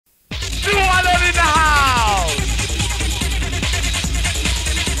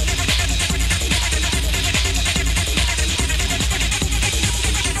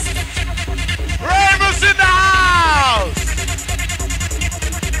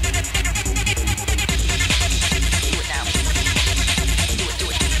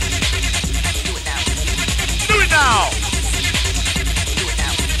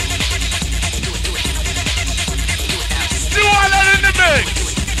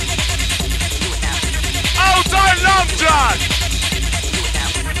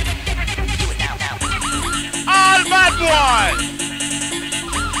boy.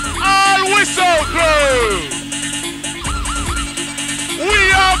 All whistle crew. We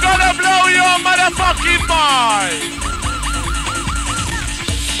are gonna blow your motherfucking mind.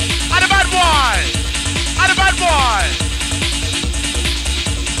 And a bad boy. And a bad boy.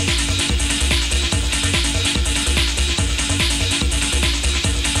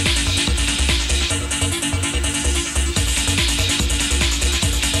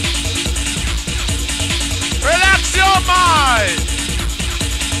 Relax your mind.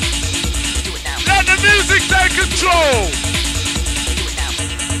 Do it now. Let the music take control. Do it now.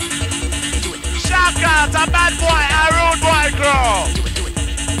 Do it. Shout out a bad boy, a rude boy girl. Do it. Do it.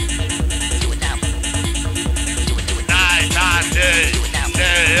 Do it now. Do it. Do it. Night and day. Do it now.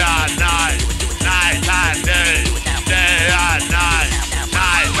 Day and night. Do it. Night and day. Do it now. Day and night.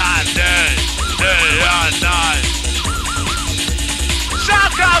 Night and day. Day and night.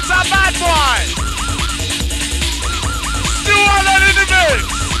 Shout out a bad boy. Stu Allan in the mix.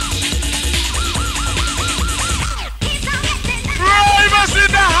 Ravers in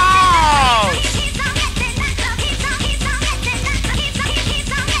the house.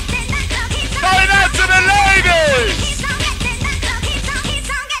 Going out to the ladies.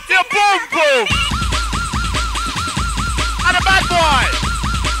 Your boom boom. And a bad boy.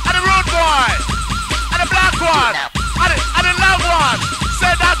 And a rude boy. And a black one. And a love one.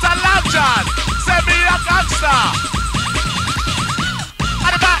 Say that's a love John. Say me a gangster.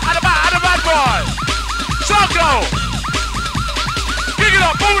 And a bad boy. Choco. Pick it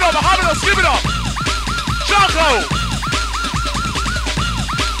up, move it up, hop it up, skip it up. Choco.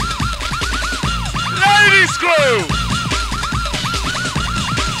 Ladies crew.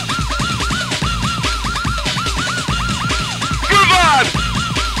 Good on.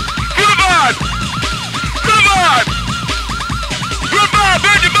 Good on. Good on. Good on,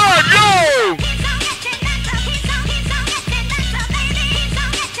 baby man, yo.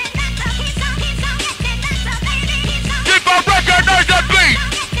 Recognize that beat!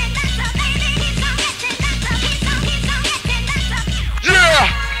 Yeah!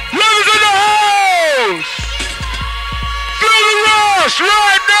 Ladies in the house! Feel the rush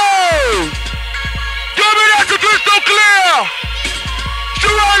right now! Give me that to crystal clear!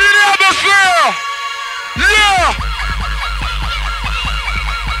 Surrounding the atmosphere! Yeah!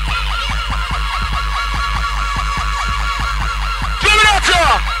 Give me that to!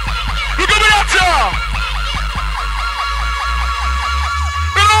 You give me that to!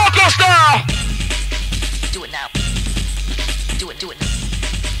 Style. Do it now. Do it. Do it.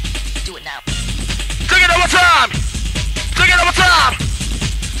 Do it now. Take it over time. Take it over time.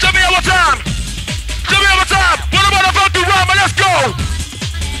 Tell me over time. Tell me over time. What about a funky rhyme? Let's go.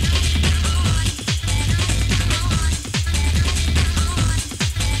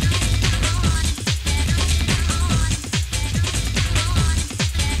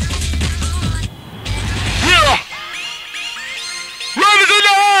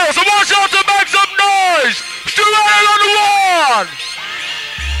 So watch out to make some noise! Stu Allan on the one!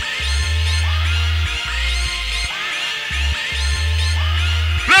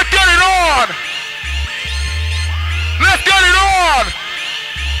 Let's get it on! Let's get it on!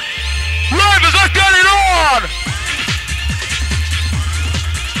 Ravers, let's get it on!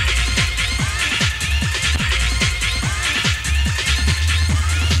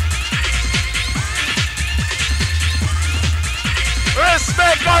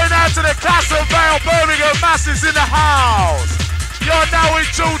 Respect going out to the Castle Vale Birmingham masses in the house. You're now in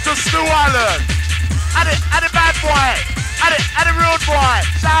tune to Stu Allan. And the bad boy. And the rude boy.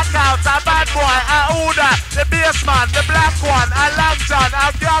 Shout out to bad boy. And Uda, the bassman, the black one. And Langton,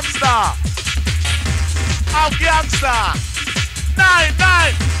 our gangster. Our gangster. 9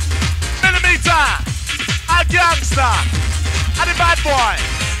 millimeter. Our gangster. And the bad boy.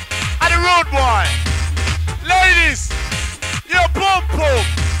 And the rude boy. Ladies. Your pum pum,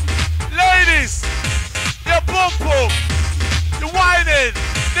 ladies, your pum pum, you're whining,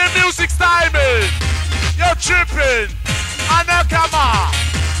 the music's timing, you're tripping, and now come on,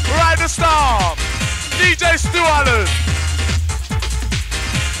 right the storm, DJ Stu Allan,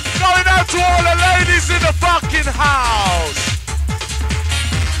 going out to all the ladies in the fucking house.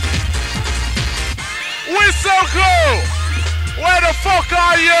 Whistle crew, where the fuck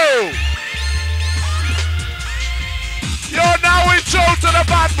are you? You're now in tune to the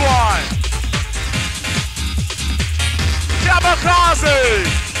bad boy. Kamikaze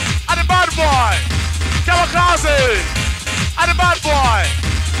and the bad boy. Kamikaze and the bad boy.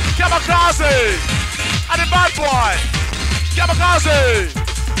 Kamikaze and the bad boy. Kamikaze.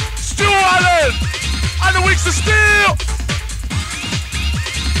 Stu Allan and the Weeks of Steel.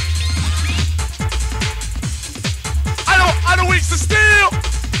 I the weeks to steal.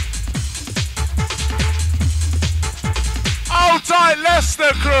 Hold tight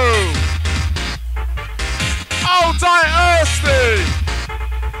Leicester crew. Hold tight Ersty.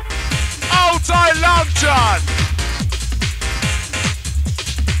 Hold tight Longchan.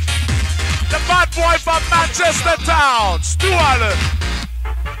 The bad boy from Manchester town, Stu Allan.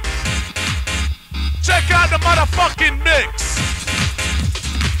 Check out the motherfucking mix.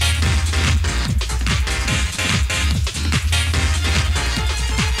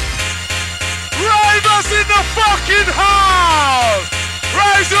 Ravers in the fucking house!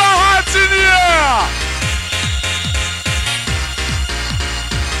 Raise your hands in the air!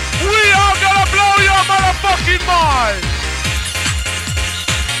 We are gonna blow your motherfucking mind!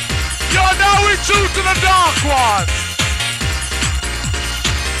 You're now in tune to the dark one!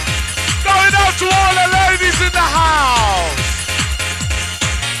 Going out to all the ladies in the house!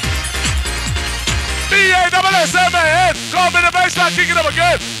 B-A-S-S-M-A-N, come in the baseline, kicking up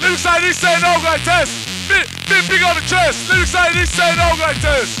again. Luke side, he's saying no great test. Big on the chest. Luke side, he's saying no great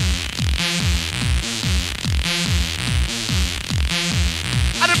test.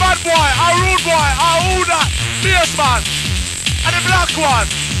 And the bad boy, our rude boy, our Uda, fierce man. And the black one,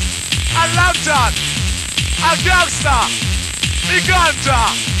 and Lantern, and Gangster, me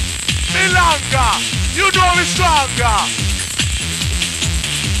ganja, me langa, you know me stronger.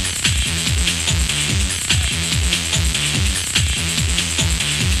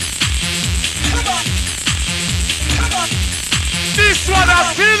 This one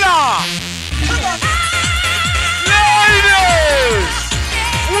a killer! Ladies!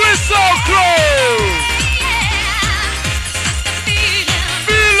 We're so close!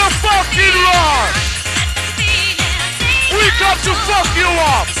 Feel the fucking rush! We come to fuck you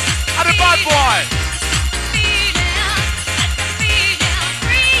up! And the bad boy!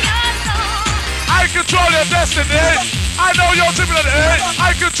 I control your destiny! I know you're tripping at the A.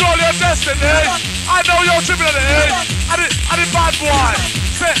 I control your destiny. I know you're tripping at the A. I the bad boy.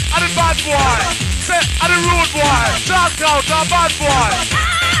 Say, I the bad boy. Say, I the rude boy. Shout out to bad boy.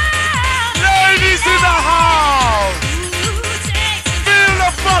 Ladies in the house. Feel the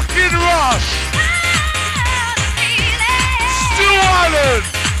fucking rush. Stu Allan.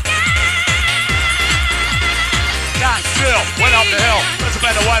 Can't still. Went up the hill. There's a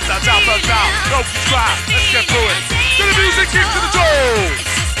better one down, Telford down. Go subscribe. Let's get through it. To the music, kick to the toe.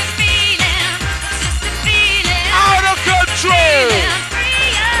 Out of control.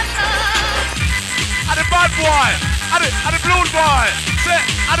 And the bad boy. And the blue boy.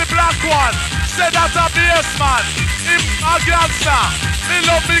 And the black one. Say that's a BS man. Him a gangster. Me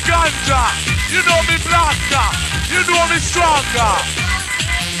love me ganja. You know me blacker. You know me stronger.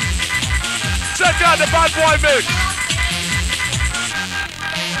 Check out the bad boy mix.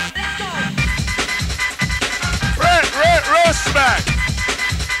 Respect.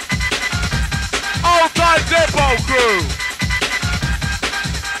 All-time depot crew.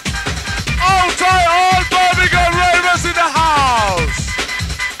 All-time all Birmingham Ravers in the house.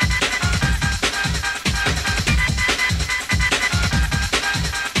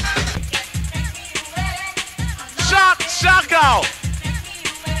 Shock out.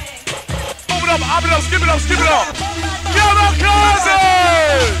 Move it up, skip it up. Get up,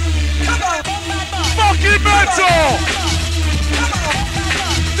 cousin. Fucking mental.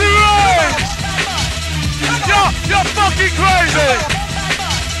 You're fucking crazy!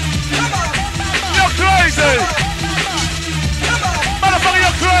 You're crazy! Motherfucker,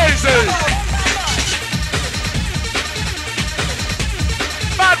 you're crazy!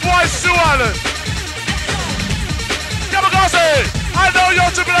 Bad boy Stu Allan! Kamikaze! I know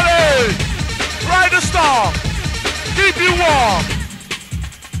you're triple A! Ride the storm! Keep you warm!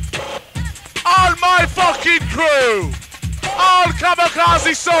 All my fucking crew! All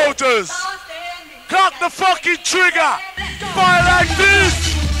kamikaze soldiers! Cock the fucking trigger! Fire like this!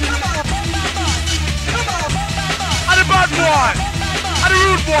 And the bad boy! And the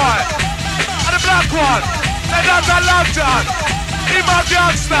rude boy! And the black one! And that's a lantern! I'm a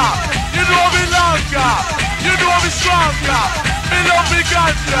gangster! You know me longer! You know me stronger! Me love me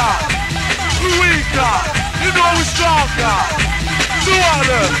ganja! We weaker! You know we stronger! Stu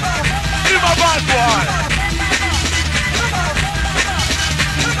Allan! I'm a bad boy!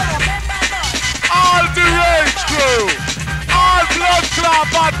 All the rage crew, all blood clot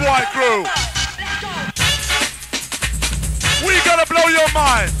bad boy crew. We gonna blow your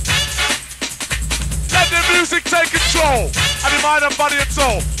mind. Let the music take control of your mind and body and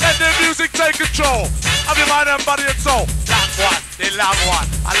soul. Let the music take control of your mind and body and soul. Black one, the long one,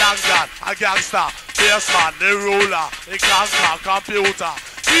 a long gun, a gangster, fierce man, the ruler, the conquer, computer.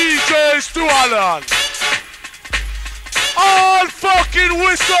 DJ Stu Allan. All fucking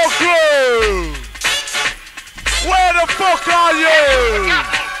whistle crew! Where the fuck are you?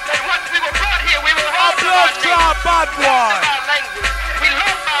 A blood clot bad boy! We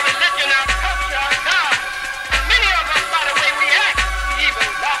love our religion, our culture, our God. Many of us, by the way we act, even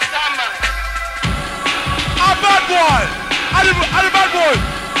lost our mind. A bad boy! And the bad boy!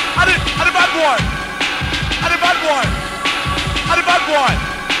 And the bad boy! And the bad boy! And the bad boy!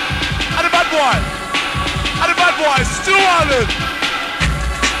 And the bad boy! And the bad boy! Stu Allan!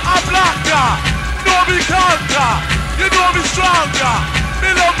 A blacker! No me conquer! You know me stronger! Me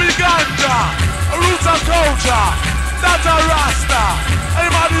love me ganja! A roots and culture! That's a rasta! I'm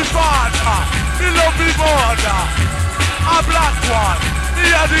a the father! Me love me mother! A black one! Me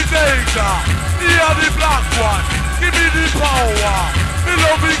a the danger! Me a the black one! Give me the power! Me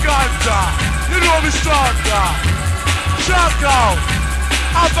love me ganja! You know me stronger! Shock out!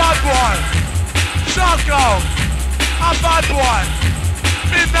 A bad boy! Shock out! A bad boy!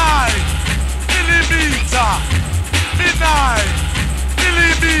 Me 9mm! Me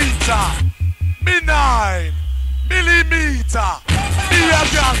 9mm! Me 9mm! Me a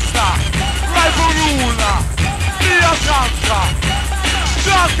gangster! Rival ruler! Me a conquer!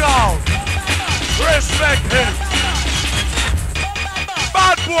 Shock out! Respect him!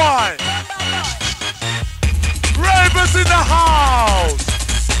 Bad boy! Ravens in the house!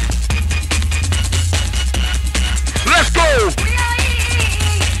 Let's go!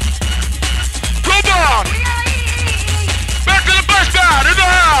 Come on! Back to the bus down in the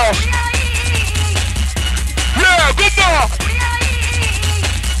house! Yeah, good ball!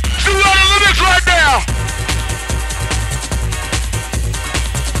 Stu Allan the mix right now!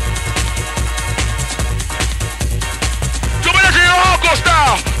 Come on, that's your hardcore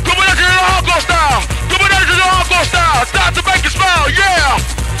style! Come on, that's your hardcore style! Come on, that's your hardcore style! Start to make you smile, yeah!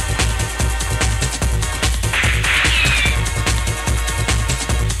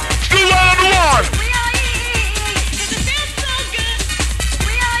 Stu Allan the one!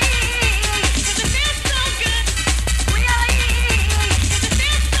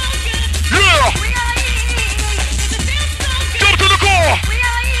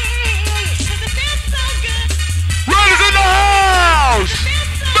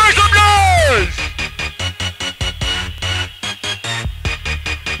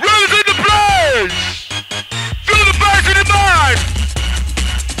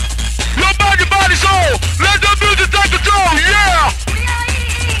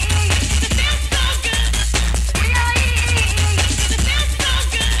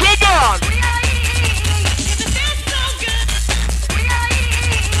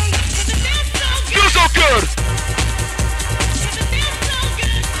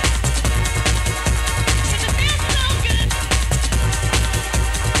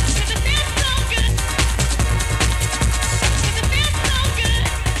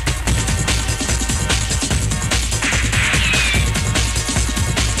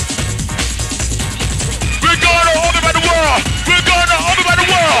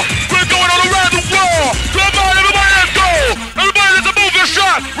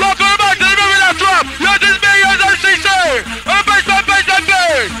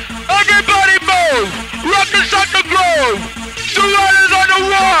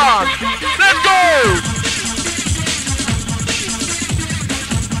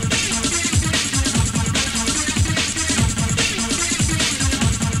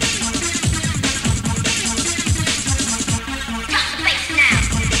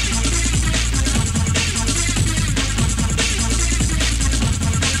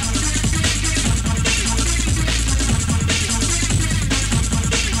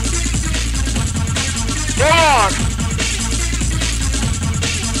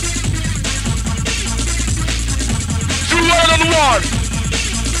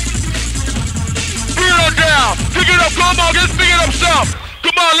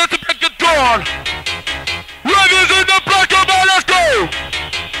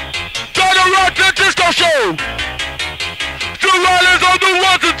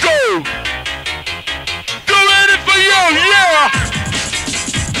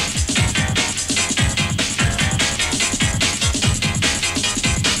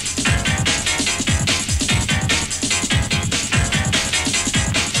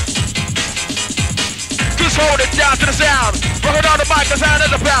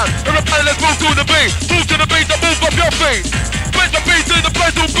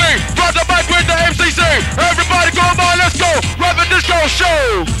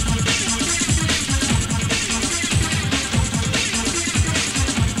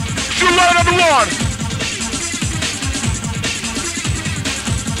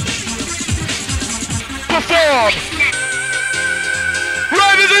 Perform!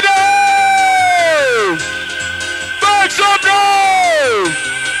 some noise!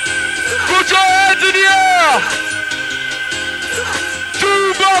 Put your hands in the air! Too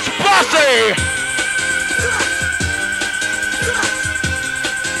much pussy!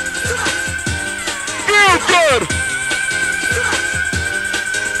 Feel good!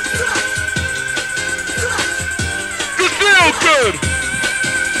 Just feel good!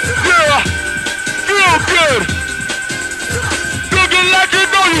 Yeah! Feel good! Feel good like you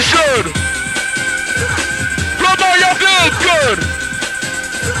know you should! Come on, you feel good!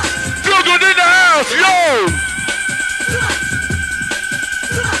 Feel good in the house, yo!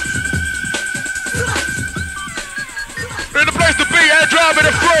 In the place to be, and driving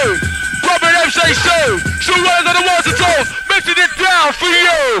it through! Robin MCC! Stu Allan on the ones and twos, mixing it down for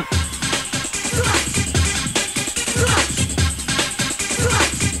you!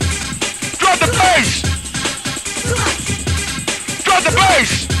 Drop the bass! Drop the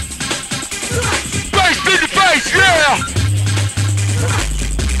bass! Bass in the face, yeah!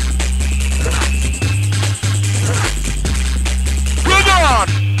 Come on!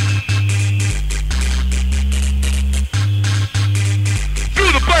 Do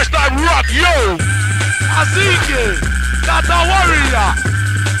the best I rock, yo! Mazingi! Not a warrior!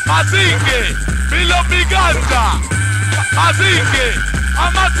 Mazingi! Me love me ganja! Mazingi!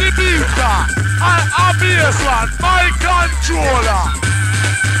 I'm a Tibita! I'm a bass one! My controller!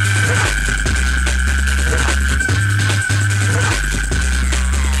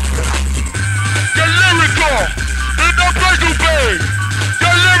 You're lyrical! There's no place to be!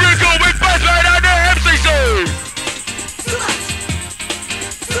 You're lyrical! We pass right out there, MCC!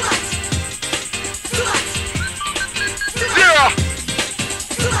 Yeah!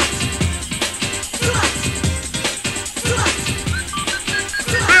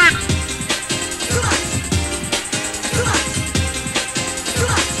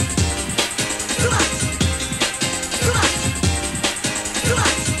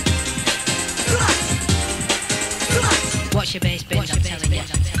 Watch your bass bend, I'm telling you.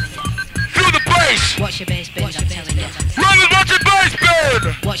 Feel the bass! Watch your bass bend, I'm telling you. Brothers, watch your bass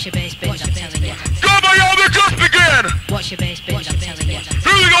bend! Watch your bass bend, I'm telling you. Come on, y'all, we just begin! Watch your bass bend, I'm telling you.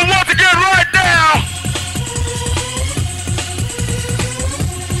 Here we go once again right now!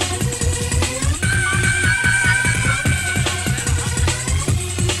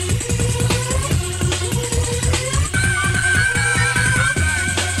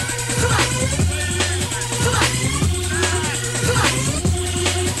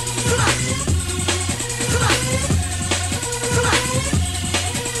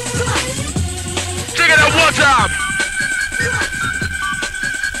 Check it out one time!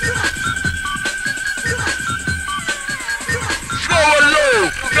 Slow and low,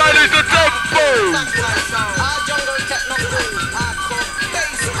 that is the tempo!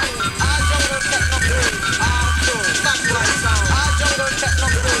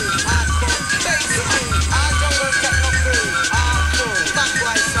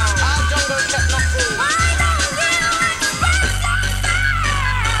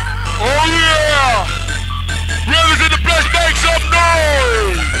 Oh yeah! Brothers in the place, make some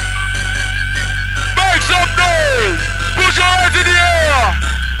noise! Make some noise! Put your hands in the air!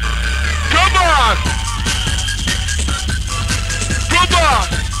 Come on! Come on!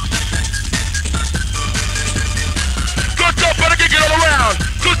 Good stuff, better kick it all around!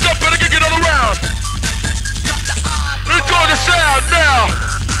 Good stuff, better kick it all around! Enjoy the sound now!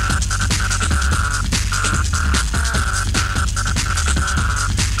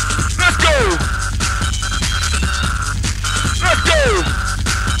 Let's go! Let's go!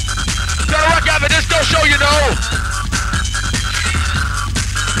 Gotta rock out the disco show, you know!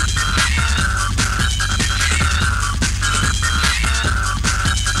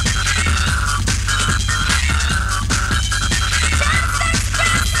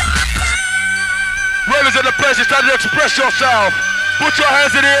 Ravens in the place, it's time to express yourself! Put your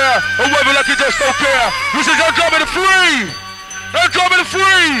hands in the air and wave it like you just don't care! This is Andromeda free! Andromeda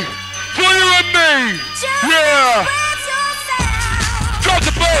free! For you and me! Yeah! Drop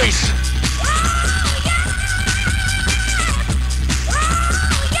the bass!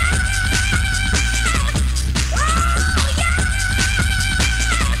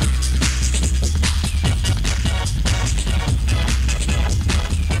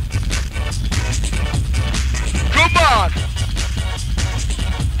 Come on!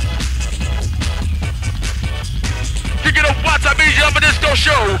 Kick it up, what's up, easy on the disco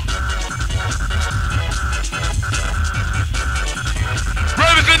show!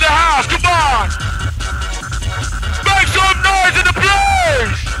 Ravens in the house, come on! Make some noise in the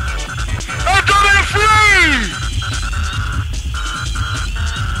place! Andromeda free!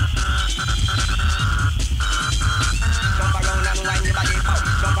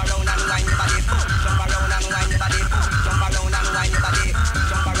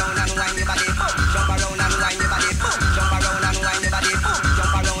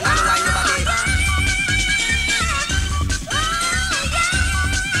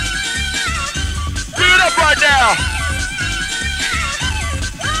 Yeah.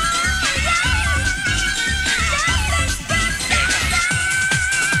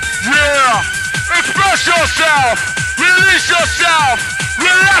 Yeah. Express yourself. Release yourself.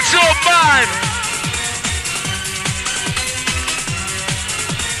 Relax your mind.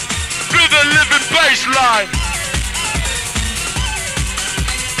 Feel the living bass line.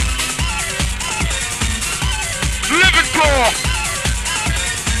 Living core.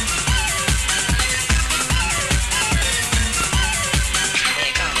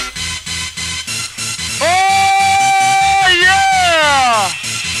 Oh yeah!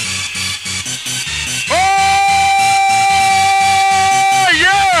 Oh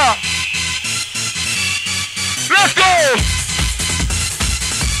yeah! Let's go!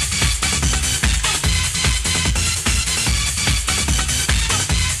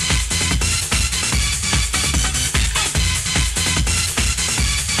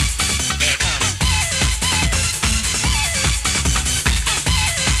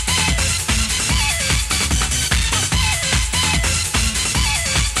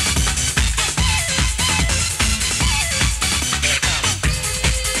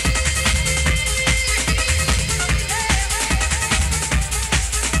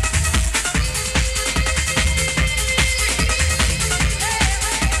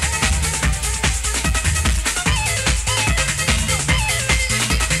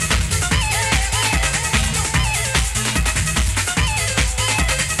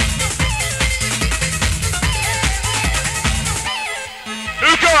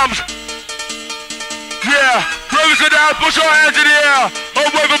 Yeah, brothers in the house, put your hands in the air. Oh,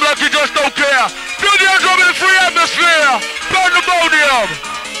 wave them like you just don't care. Feel the Andromeda free atmosphere. Pandemonium.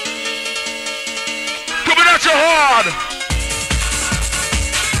 Coming at you hard.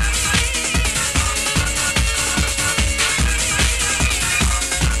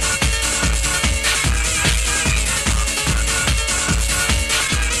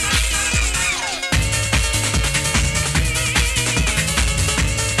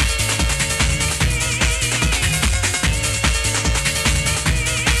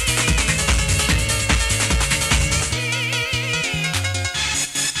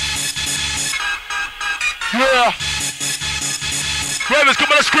 Yeah. Ravens, come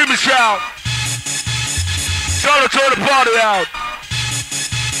on, let's scream and shout. Time to turn the party out.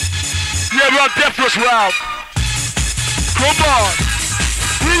 Yeah, we're on Deathless route. Come on.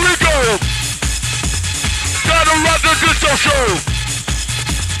 Here we go. Time to rock the disco show.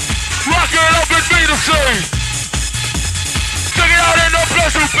 Rock it up with me to see. Check it out, ain't no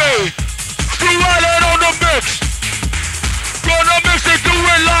place to be. Stu Allan on the mix. Gonna mix it, do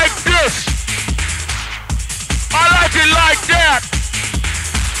it like this. I like it like that.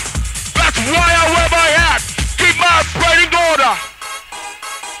 That's why I wear my hat. Keep my brain in order.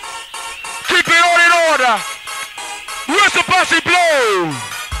 Keep it all in order. Where's the bossy blow?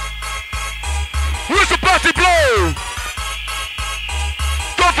 Where's the bossy blow?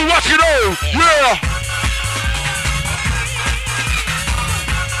 Go for what you know. Yeah.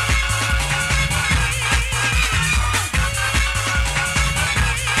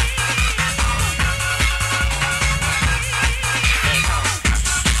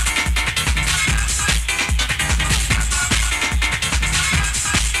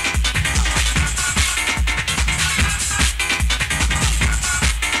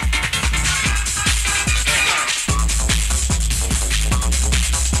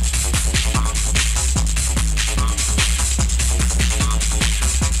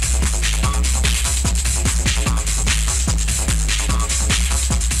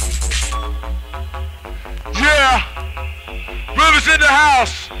 In the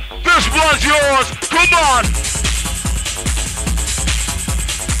house, this one's yours. Come on.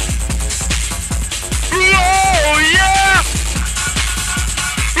 Oh yeah.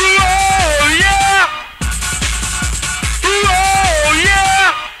 Oh yeah. Oh yeah.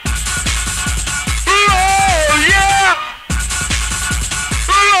 Oh yeah.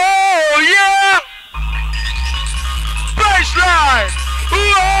 Oh yeah. Baseline.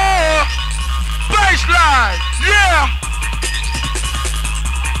 Oh, baseline. Yeah.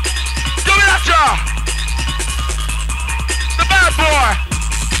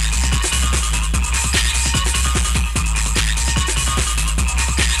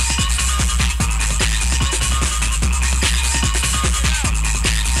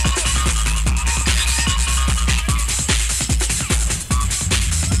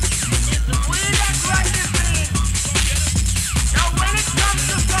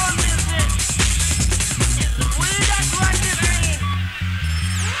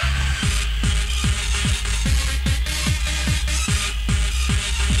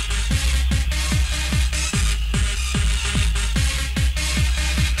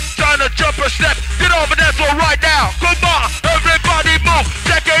 up a step. Get over that floor right now. Come on, everybody move.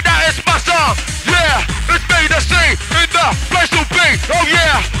 Check it out, it's my song. Yeah, it's me to see in the place to be. Oh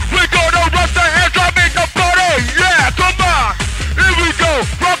yeah, we gonna rock the hands up in the party. Yeah, come on. Here we go.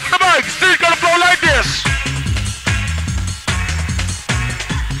 Rock the mic. Still gonna flow like this.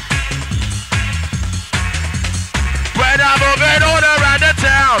 When I'm moving all around the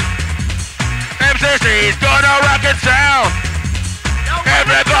town, MCC's gonna rock it sound.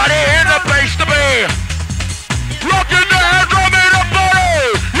 Everybody in the place to be. Rocking the hands, drumming the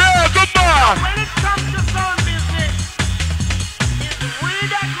body. Yeah, come on. When it comes to sound business, it's we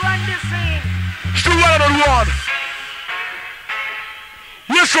that run the scene. Stu Allan on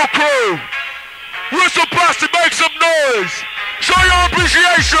 1. Whistle crew. Whistle plastic, make some noise. Show your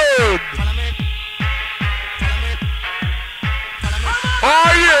appreciation. Oh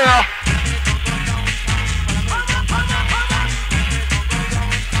yeah.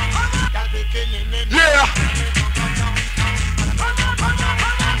 Yeah.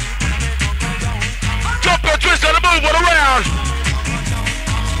 Jump and twist and move it around.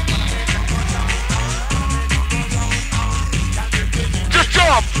 Just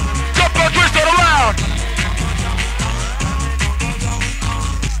jump. Jump and twist it around.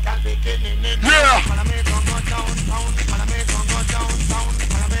 Yeah.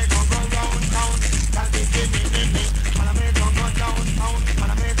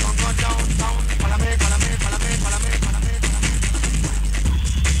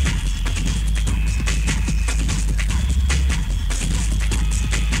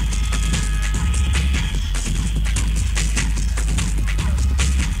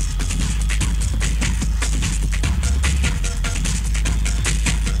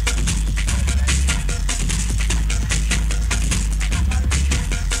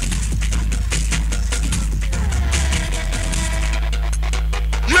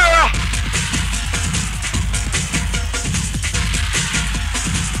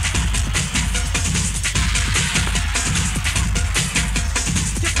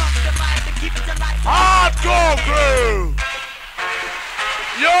 Hardcore crew!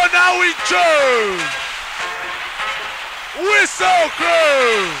 You're now in tune! Whistle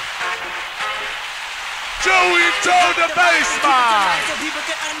crew! Joey Toe the bassman! So people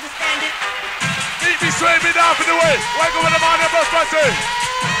can understand it. Keep me sway me down for the way! Wake up in the morning, bus party!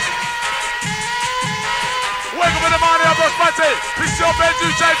 Wake up in the morning, bus party! Piss your bed, you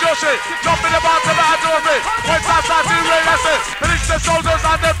change your shit! Jump in the bar to the outdoor bit! When time starts to rain, that's it! Finish the soldiers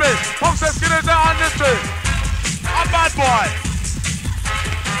on the bit! Punks and skinners are on the street! I'm bad boy!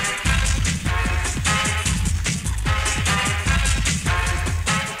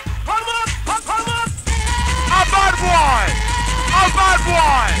 Come up, come up. I'm bad boy! I'm bad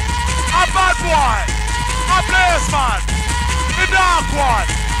boy! I'm bad boy! I'm players man! The dark one!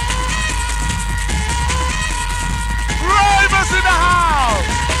 Ravers in the house!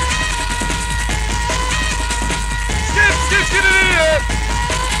 Skip it in here!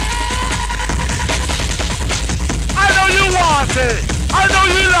 I know you want it! I know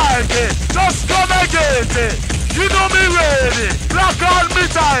you like it! Just come and get it! You know me ready! Lock on me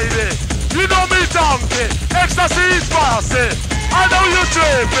tidy! You know me donkey! Ecstasy is passing! I know you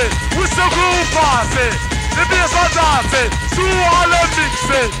tripping! We still groove passing! The bass are dancing! Stu Allan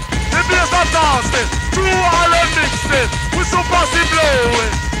mixing! The bass are dancing! Stu Allan mixing! We still passing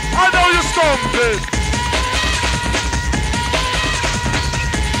blowing! I know you stomping!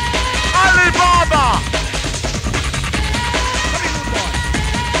 Alibaba!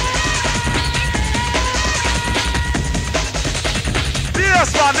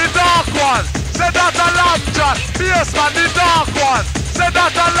 Bass man, the dark one! Say that a lamb chat! Bass man, the dark one! Say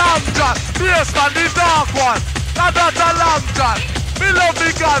that a lamb chat! Bass man, the dark one! That a lamb chat! Me love the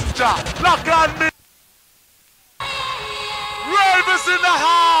ganja! Lock on me! Ravers in the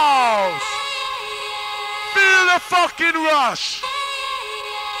house! Feel the fucking rush!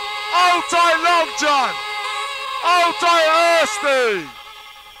 Outside Long John! Outside Ersty!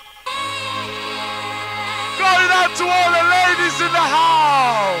 Going out to all the ladies in the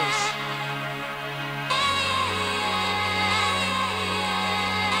house!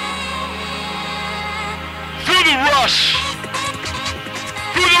 Feel the rush!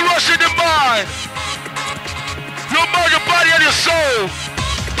 Feel the rush in your mind! Your mind, your body, and your soul!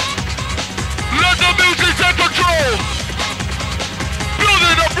 Let the music take control! Build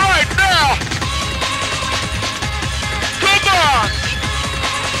it up right now! Come on!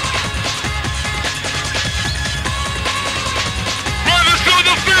 Brothers, feel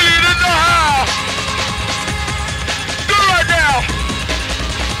the feeling in the house! Do it right now!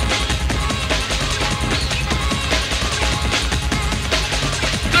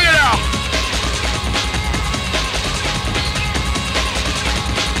 Take it out!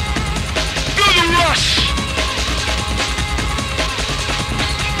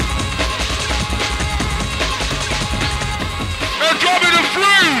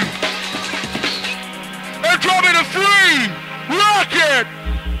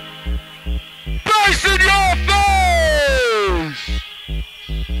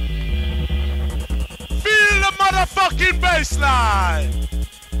 motherfucking baseline.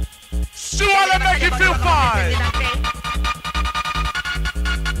 Stu Allan make you feel fine.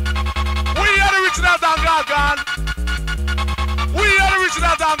 We are the original Dangagan. We are the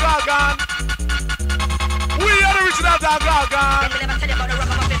original Dangagan. We are the original Dangagan.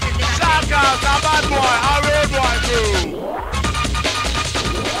 Shout out to bad boy, our road boy crew.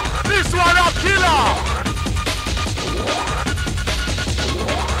 This one a killer.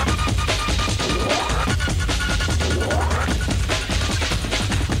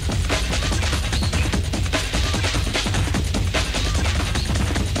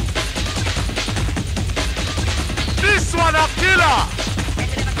 This one a killer.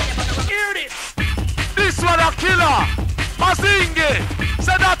 Hear this. This one a killer. Mazingi.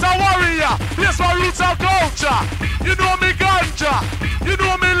 Say that a warrior. This one roots of culture. You know me ganja. You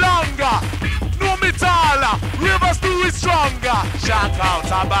know me longer. Know me taller. Rivers do it stronger. Shout out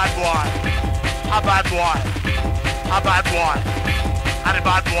a bad boy. A bad boy. A bad boy. And a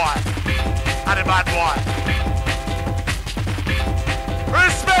bad boy. And a bad boy.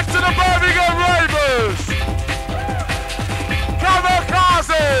 Respect to the Birmingham Ravens.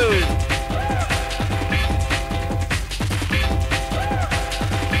 Kamikaze!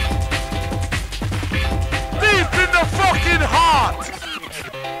 Deep in the fucking heart!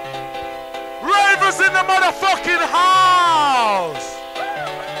 Ravens in the motherfucking house!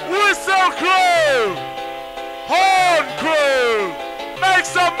 Whistle crew! Horn crew! Make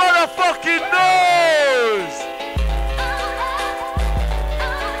some motherfucking noise!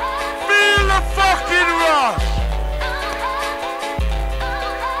 Feel the fucking rush!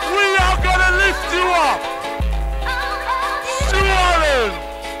 We are gonna lift you up! Stu Allan!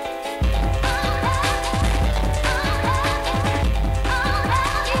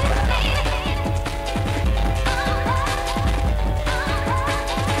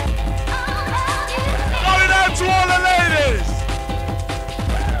 Going out to all the ladies!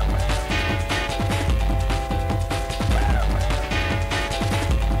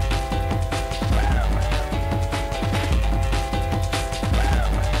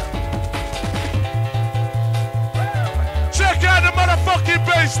 Check out the motherfucking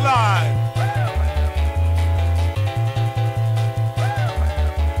baseline.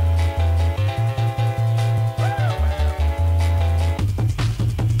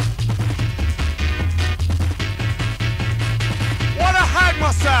 Wanna hang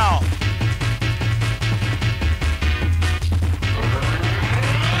myself.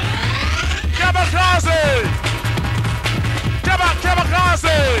 Kamikaze. Kamikaze.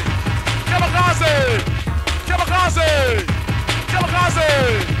 Kamikaze. Kamikaze! Kamikaze!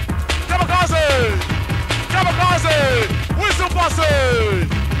 Kamikaze! Kamikaze! Whistle busting!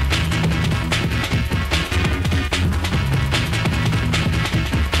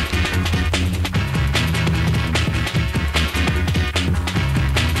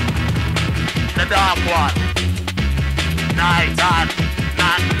 The dark one. Night and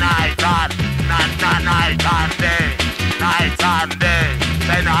day. Night and day.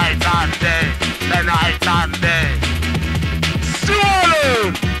 Say night and day. The night and day. Stu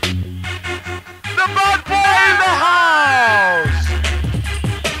Allan! The bad boy in the house!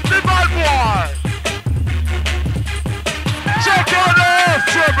 The bad boy! Check out the earth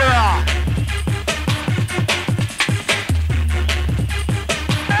trembler!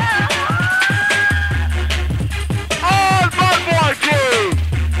 All bad boy crew!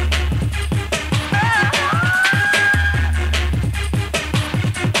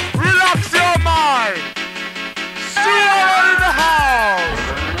 Relax your mind! Stu Allan in the house!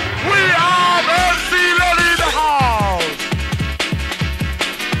 We have MC Lolly in the house!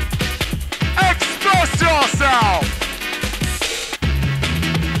 Express yourself!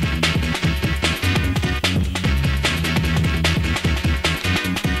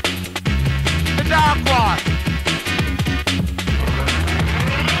 The dark one!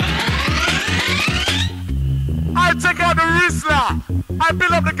 I take out the Rizzler! I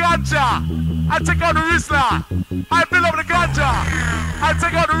build up the ganja! I take out the Rizzler! I build up the ganja! I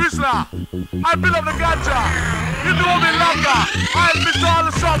take out the Rizzler! I build up the ganja! You know me longer! I'm Mr.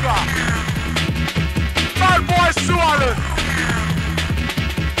 Allan Sugar! Bad boy Stu Allan!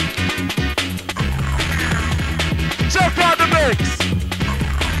 Check out the mix!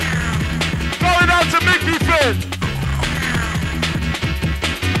 Going out to Mickey Finn!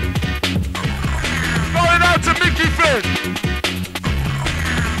 Going out to Mickey Finn!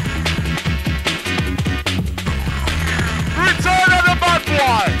 Return of the bad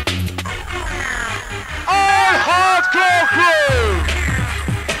boy! All hardcore crew!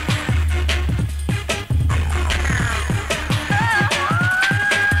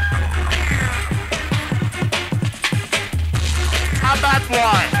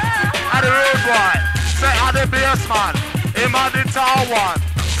 boy, and the road boy. Say I'm the bass man, him and the tall one.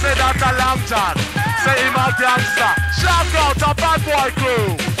 Say that a Long John, say him a gangster. Shout out a bad boy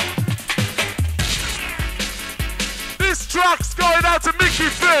crew. This track's going out to Mickey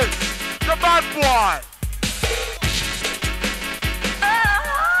Fitz, the bad boy.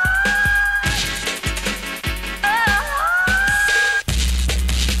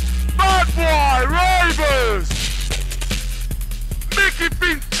 Bad boy, Ravers. Mickey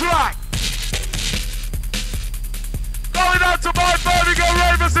Fitz track. Going out to my Birmingham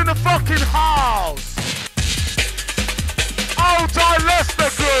Ravers in the fucking house. Old time Leicester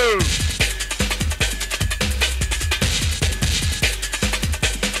crew.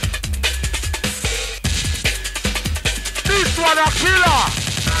 This one a killer.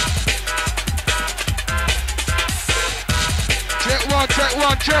 Check one, check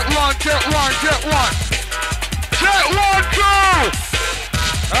one, check one, check one, check one. Check one, two.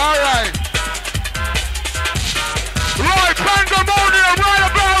 All right. Right, Pandemonium right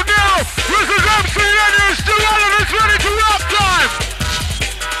about now. This is MC and Stu Allan. It's ready to rock time.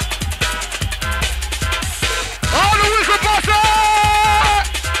 On the whistle buster.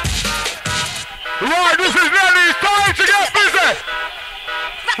 Right, this is Nelly. It's time to get busy.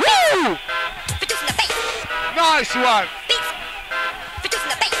 Woo! Nice one.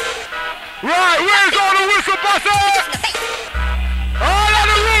 Right, where's all the whistle buster? All on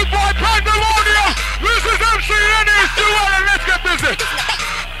the road boy, Pandemonium. This is MC and Stu Allan. Let's get busy.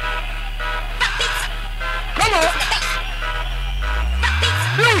 Come on.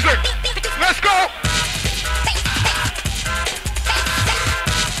 Music. Let's go.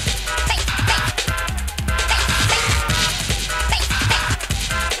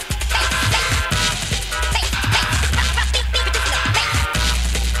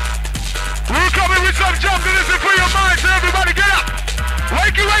 We're coming with some jump to listen for your mind, so everybody get up.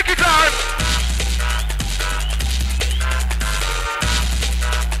 Wakey time.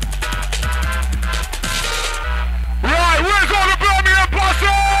 Right, where's all the Birmingham posse?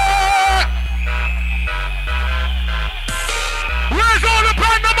 Where's all the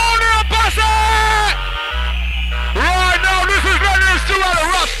Pandemonium posse? Right now, this is Nelly and Stu Allan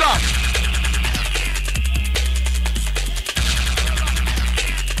Rasta.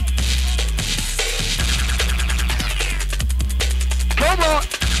 Come on.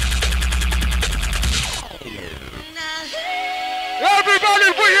 Everybody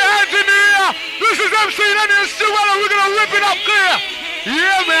put your hands in the air. This is MC and Stu Allan. We're going to whip it up clear.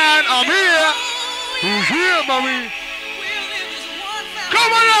 Yeah, man, I'm here. Who's here, mommy?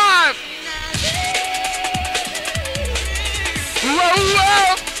 Come alive. Whoa,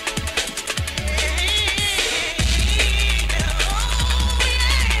 whoa.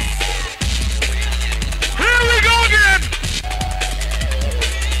 Here we go again.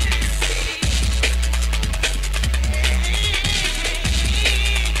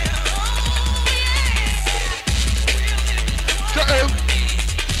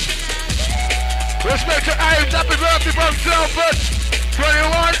 Respect to Ames, happy birthday from Telford.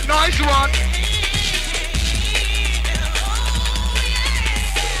 21, nice one.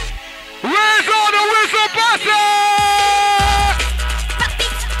 Where's all the whistle buster?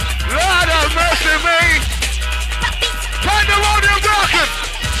 Lord have mercy me. Pandemonium Dawkes.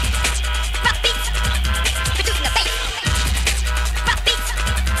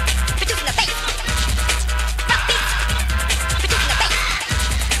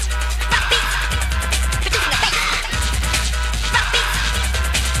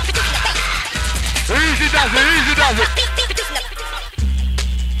 Easy does it.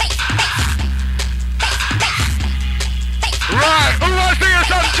 Right, who wants to hear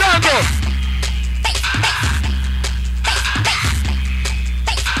some jungle?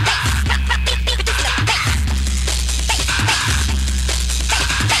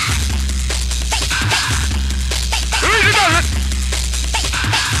 Easy does it.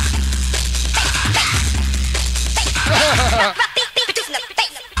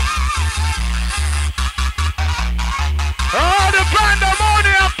 Oh, the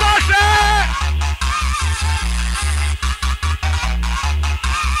Pandemonium posse!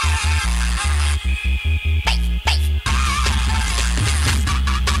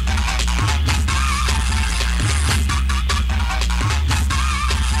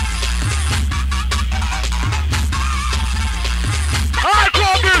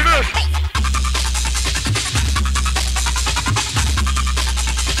 Hardcore business!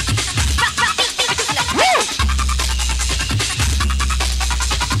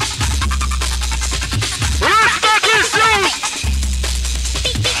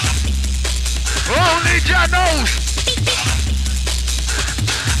 Only Jah knows.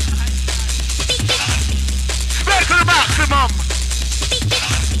 maximum.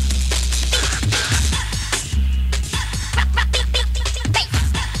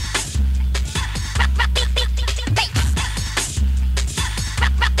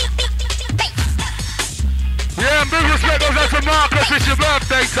 Yeah, and big respect goes out to Marcus. It's your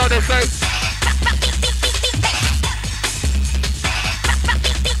birthday, so they say.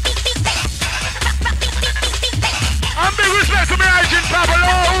 And big respect to me, Agent Pablo.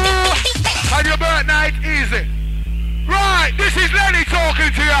 And your birthday, easy. Right, this is Lenny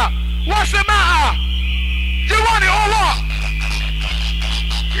talking to you. What's the matter? You want it or what?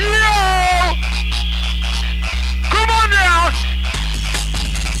 Yo! Come on now!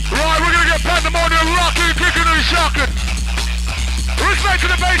 Right, we're gonna get Pandemonium rocking, kicking and shocking. Respect to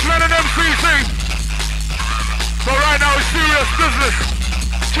the bassman and MCC. But right now it's serious business.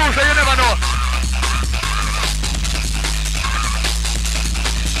 Tuesday, you never know.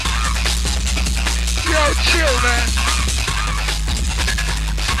 Yo, chill, man.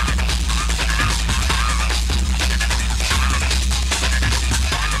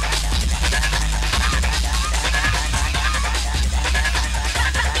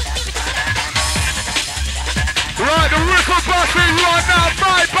 Right, the whistle busting, you are now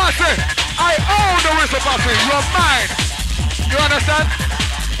my busting. I own the whistle busting, you're mine. You understand?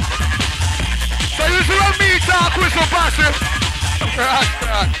 So you see what me talk whistle busting? Right.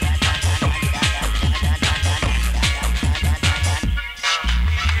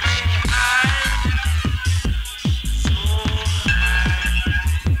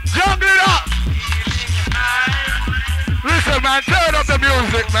 Jungle it up! Listen, man, turn up the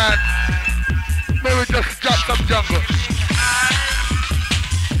music, man. Maybe just drop some jungle.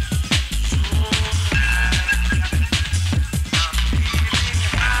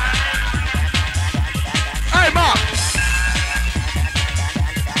 Hey, Mark!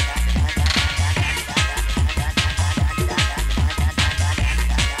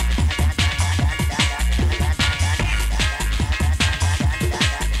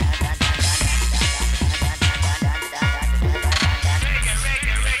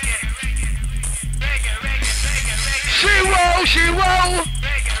 She whoa, she whoa,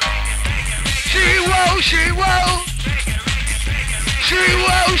 she whoa, she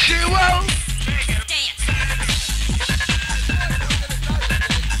whoa, she whoa.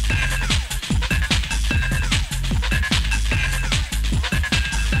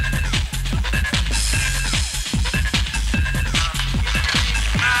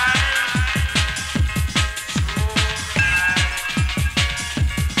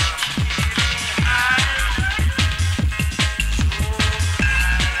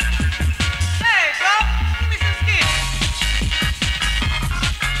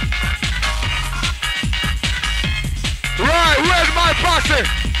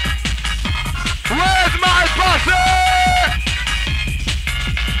 Where's my posse?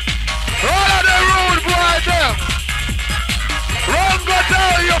 All of the rude boys there. Run go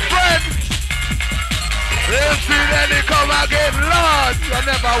tell your friend. If you then come again, Lord, I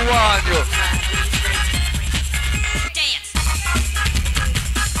never warn you. Dance.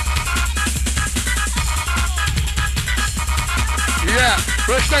 Yeah,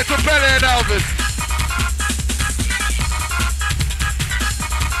 respect to Belly and Elvis.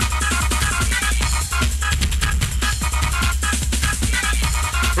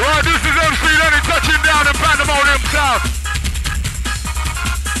 Right, this is MC Lenny touching down in Pandemonium Town.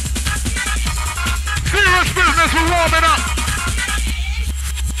 Serious business, we're warming up.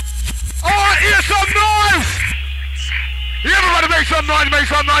 Alright, hear some noise! Everybody make some noise, make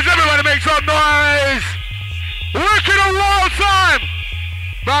some noise, everybody make some noise! Wicked and wild time!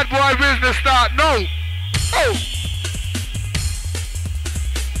 Bad boy business start, no! Oh!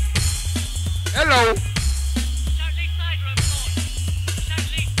 Hello!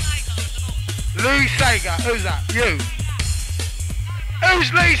 Lee Sager, who's that? You?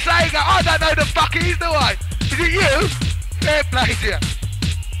 Who's Lee Sager? I don't know the fuck he's the one. Is it you? Fair play to you.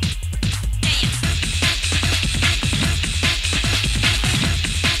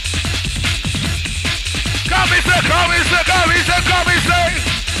 Come, sir, come, sir, come, sir, come, sir.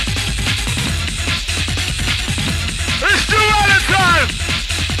 It's Stu Allan time.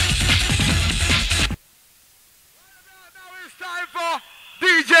 Now it's time for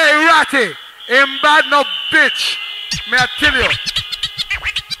DJ Ratty. Him bad no bitch. May I tell you.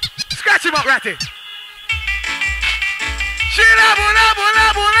 Scratch him up, Ratty. Shit up,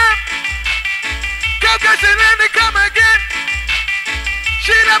 come again.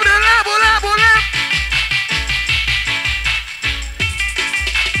 Shit up,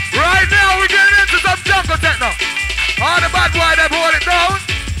 right now we're getting into some jungle techno. All the bad boy that hold it down.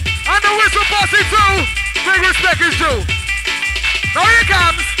 And the whistle posse too. Big respect is due. Now here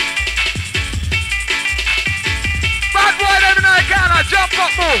comes. Bad boy, them in the corner, jump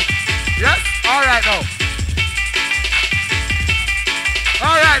up, move. Yes? All right, now.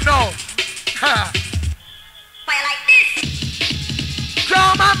 All right, now. Fire like this.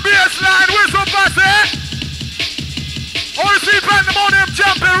 Drum and bass line, whistle pass, eh? All see Pandemonium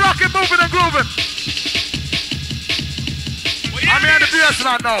jumping, rocking, moving and grooving. I'm here in the bass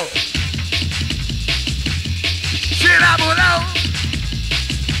line now. Shit up below.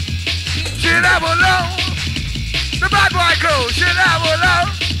 Shit up below. The bad boy crew, shit up below.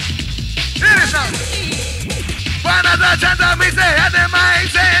 Hear this now. One of the chants of me say, had the mind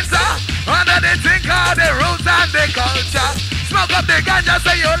center. Under the thing called the roots and the culture. Smoke up the ganja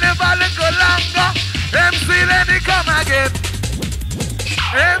so you live a little longer. MC then he come again.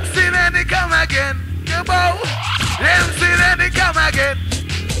 MC then he come again. You bow. MC then he come again.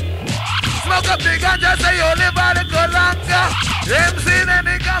 Smoke up the ganja so you live a little longer. MC then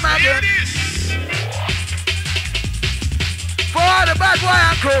he come again. For all the bad boy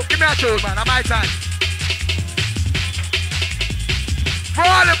and crew, give me a tune, man, on my time. For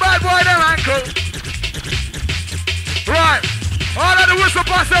all the bad boy and crew. Right, all of the whistle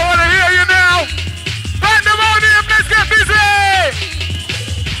pass, I want to hear you now. Pandemonium, let's get busy!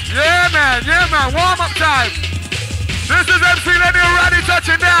 Yeah, man, warm up time. This is MC Lenny already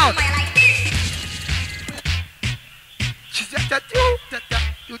touching down.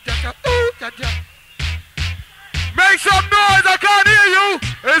 Make some noise, I can't hear you.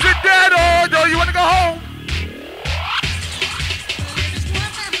 Is it dead or do you want to go home?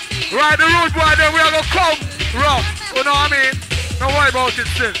 Right, the rude boy, then we are going to come rough. You know what I mean? Don't worry about it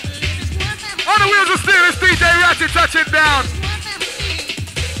still. On the wheels of steel, it's DJ Ratchet touching down.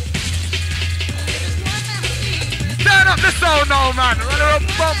 Turn up the sound now, man. Run a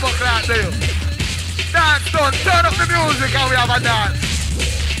bumper class to you. Dance done. Turn up the music and we have a dance.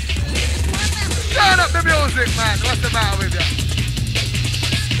 Turn up the music, man. What's the matter with you?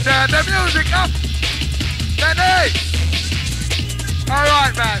 Turn the music up. Then hey. All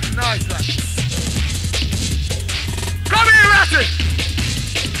right, man. Nice one. Come here, Ratchet.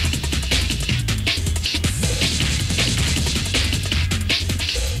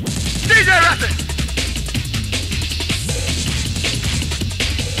 DJ Ratchet.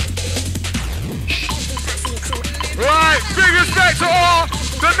 Right, big respect to all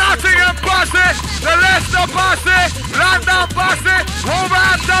the Nottingham posse, the Leicester posse, London posse,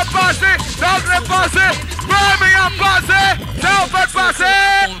 Wolverhampton posse, Dublin posse, Birmingham posse, Telford posse,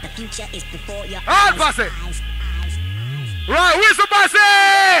 all posse. Right, whistle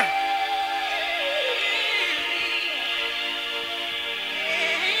posse!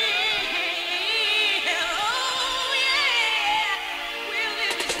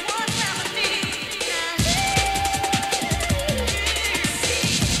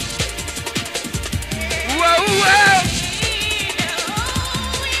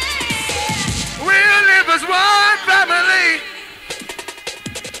 As one family.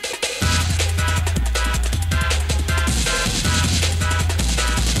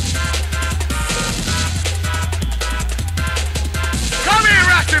 Come here,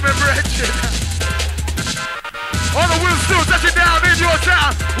 Ratchet, my brethren. On the wheels still touching down in your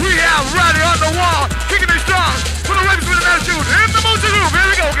town. We have Roddy on the wall, kicking it strong. For the Ravens with an attitude. In the motor groove, here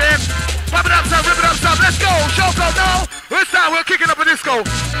we go again. Pop it up, son, rip it up, son. Let's go. Show go now. This time we're kicking up a disco.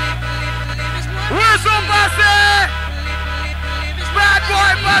 Whistle posse! Bad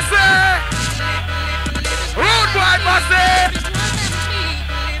boy posse! Rude boy posse!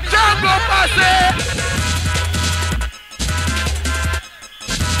 Jungle posse!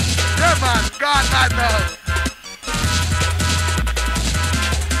 Yeah, man, God, man, no.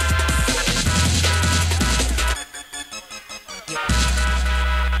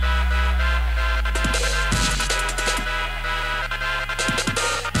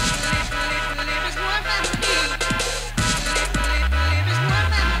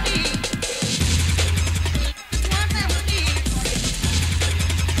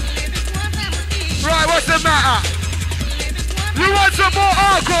 What's the matter? You want some more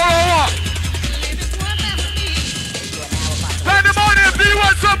hardcore or what? Pandemonium, do you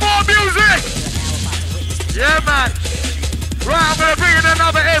want some more music? Yeah, man. Right, I'm gonna bring in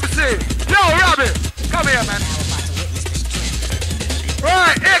another MC. Yo, Robbie, come here, man.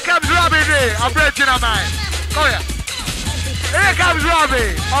 Right, here comes Robbie D. I'm breaking up, man. Come here. Here comes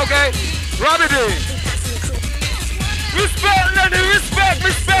Robbie. Okay, Robbie D. Respect, Lenny,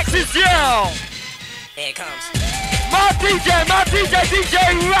 respect is you. Here it comes. My DJ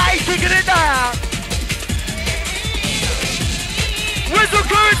right, kicking it down. Whistle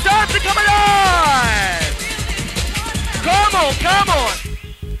crew, it's time to come alive. Come on.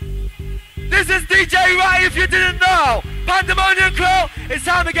 This is DJ Ray if you didn't know. Pandemonium crew, it's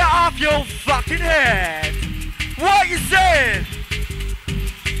time to get off your fucking head. What you saying?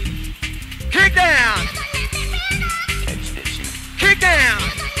 Kick down. Kick down.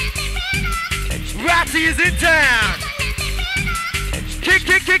 Ratty is in town. Kick,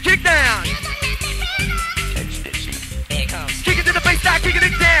 kick, kick, kick down. Kick it to the baseline, kicking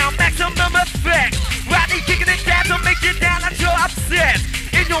it down. Maximum effect. Ratty kicking it down to make you down until you're upset.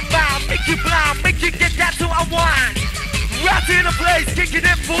 In your mind, make you blind, make you get down to unwind. Ratty in the place, kicking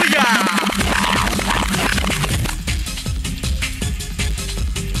it for ya.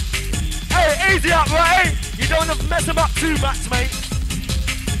 Hey, easy up, right? You don't have to mess them up too much, mate.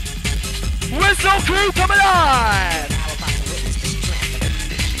 Whistle crew, come alive!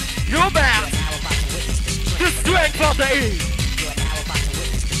 You're about the strength of the E.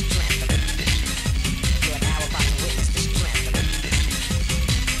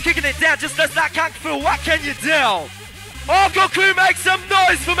 Kicking it down just as like Kung Fu, what can you do? Hardcore crew, make some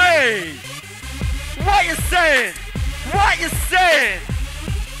noise for me! What you saying? What you saying?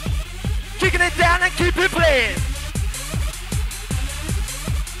 Kicking it down and keep it playing.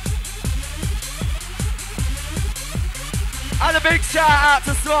 And a big shout out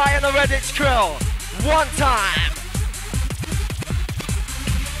to Sly and the Redditch crew. One time.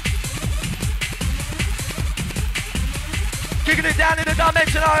 Kicking it down in the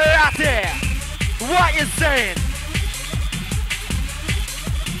dimension of Ratty. What you saying?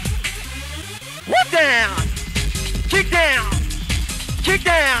 What down? Kick down. Kick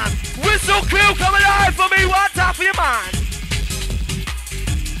down. Whistle crew, come alive for me. One time for your mind.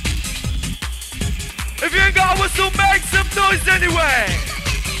 If you ain't got a whistle, make some noise anyway.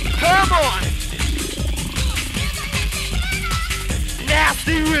 Come on.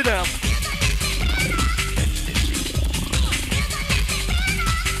 Nasty rhythm.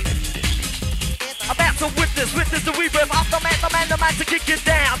 About to witness the rebirth of the man to kick it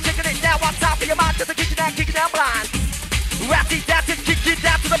down. Kicking it down on top of your mind, just to kick it down blind. Ratty, that's it, kick it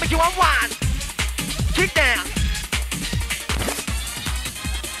down to the make you unwind. Kick down.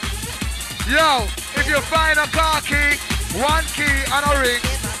 Yo, if you find a car key, one key and a ring,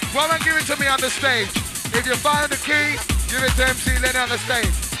 come and give it to me on the stage. If you find the key, give it to MC Lenny on the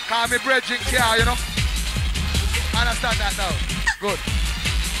stage. Call me bridging car, you know. Understand that now? Good.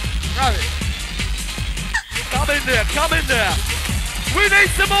 Have it. Come in there, come in there. We need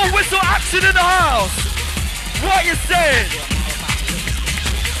some more whistle action in the house. What you saying?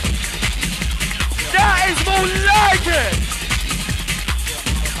 That is more like it.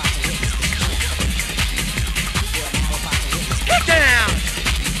 Kick down.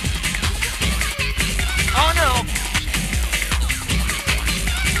 Oh no.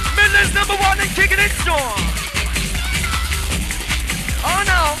 Midland's #1 and kicking it strong. Oh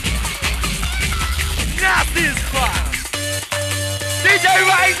no. Nasty as fuck. DJ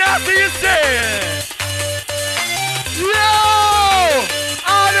Ray, nasty as shit. Yo!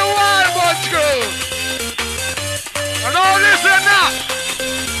 All the Wild Bunch crew. And all listen now.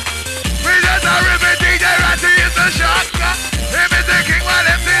 We just a ribbon DJ Ratty is the shotgun. Him is the king while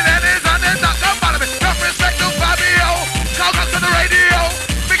MC Lenny's on the top. Come follow me. Enough respect to Fabio. Call comes to the radio.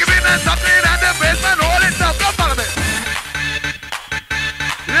 Big beat and something and the basement. Hold it up. Come follow me.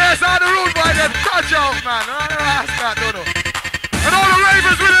 Yes, all the rude boys that touch out, man. And all the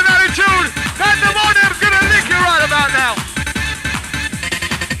ravers with an attitude. Pandemonium's gonna lick you right about now.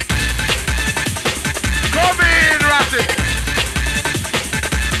 Come in, Ratty.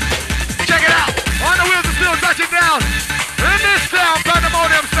 Check it out. On the wheels of steel, touching down. In this town,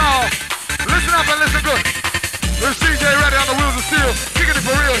 Pandemonium style. Listen up and listen good. There's CJ ready on the wheels of steel. Kicking it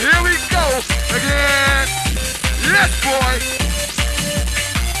for real. Here we go. Again. Yes, boy.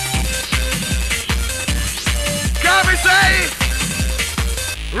 Can we say?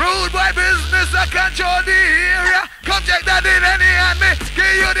 Rude boy business, I control the area. Come check that in any hand me,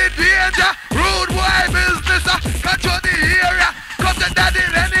 give you the danger. Rude boy business, I control the area. Come check that in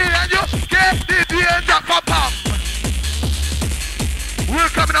any hand, you get the danger. Pop pop.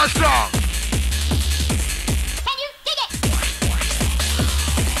 We're coming on strong. Can you dig it?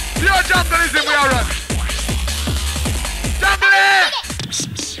 Your jungle is in we are run. Jungle it!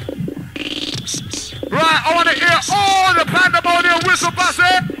 Right, I want to hear all the Pandemonium whistle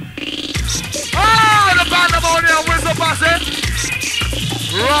passing. All the Pandemonium whistle passing.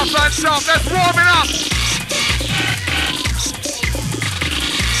 Rough and tough, let's warm it up.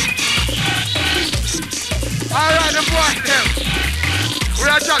 All right, the boy them. We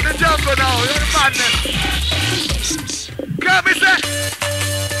are just the jungle now, you're the madness. Come, me say.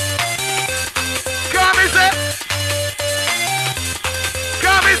 Come, me say.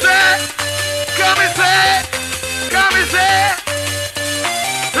 say, come and say, come and say.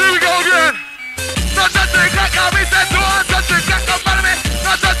 Here we go again. No touch the crack, come and say, don't touch the crack, come on me.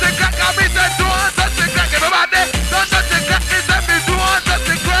 No touch the crack, come and say, don't touch the crack, everybody. Don't touch the crack, me say, me don't touch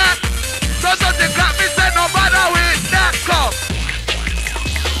the crack. Don't touch the crack, me say, no matter with that come.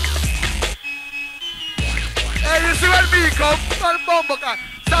 Hey, you see when me come?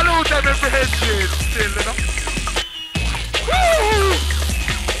 Salute them if they hate still, you know. Woo!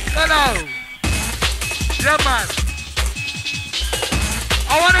 Hello. Yeah, man.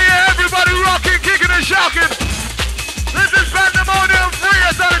 I want to hear everybody rocking, kicking and shouting. This is Pandemonium free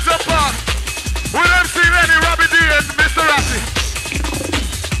at Donington Park. With MC Lenny, Robbie D and Mr. Ratty.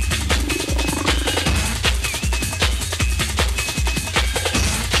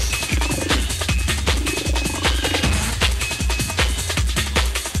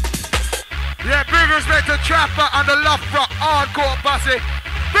 Yeah, big respect to Trapper and the Love Rock Hardcore Bussy.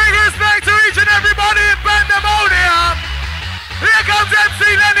 Big respect to each and everybody in Pandemonium. Here comes MC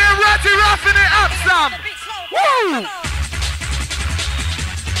Lenny and Ratty roughing it up some. Woo!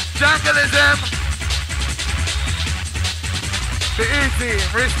 Jungleism. The E-team,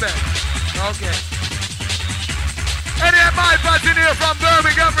 respect. Okay. Any of my buds in here from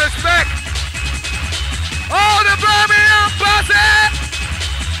Birmingham, respect. Oh, the Birmingham Bussy!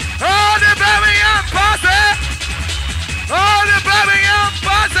 Oh, the Birmingham posse! Oh, the Birmingham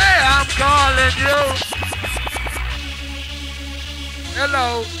posse! I'm calling you.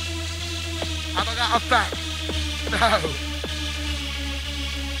 Hello. Have I got a fact? No.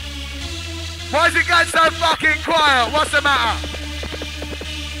 Why is it guys so fucking quiet? What's the matter?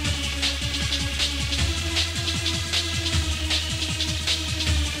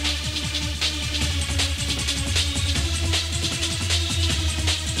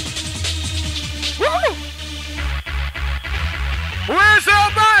 Whistle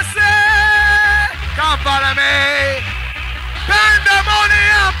Bussy! Come follow me!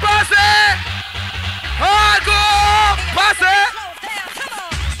 Pandemonium Bussy! Hardcore Bussy!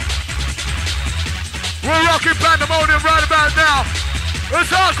 We're rocking Pandemonium right about now.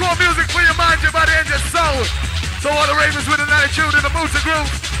 It's hardcore music for your mind, your body and your soul. So all the ravens with an attitude in the mood to groove.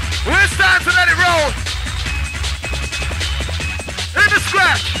 It's time to let it roll. In the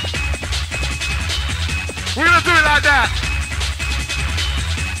scratch. We're gonna do it like that.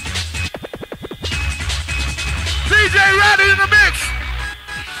 DJ Ratty in the mix.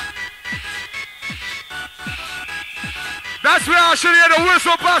 That's where I should hear the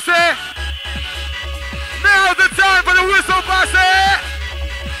whistle Bussy. Now's the time for the whistle Bussy.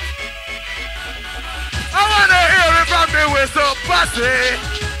 I wanna hear it from the whistle Bussy.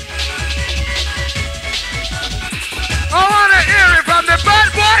 I wanna hear it from the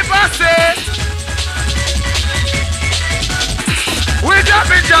bad boy Bussy. We jump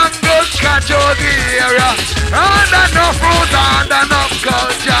in jungle, catch all the area. And enough rules and enough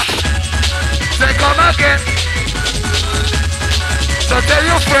culture. Say come again. So tell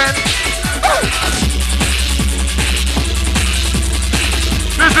your friends.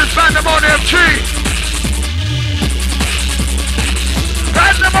 This is Pandemonium Tree.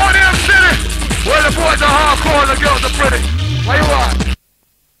 Pandemonium City. Where the boys are hardcore and the girls are pretty. Where you at?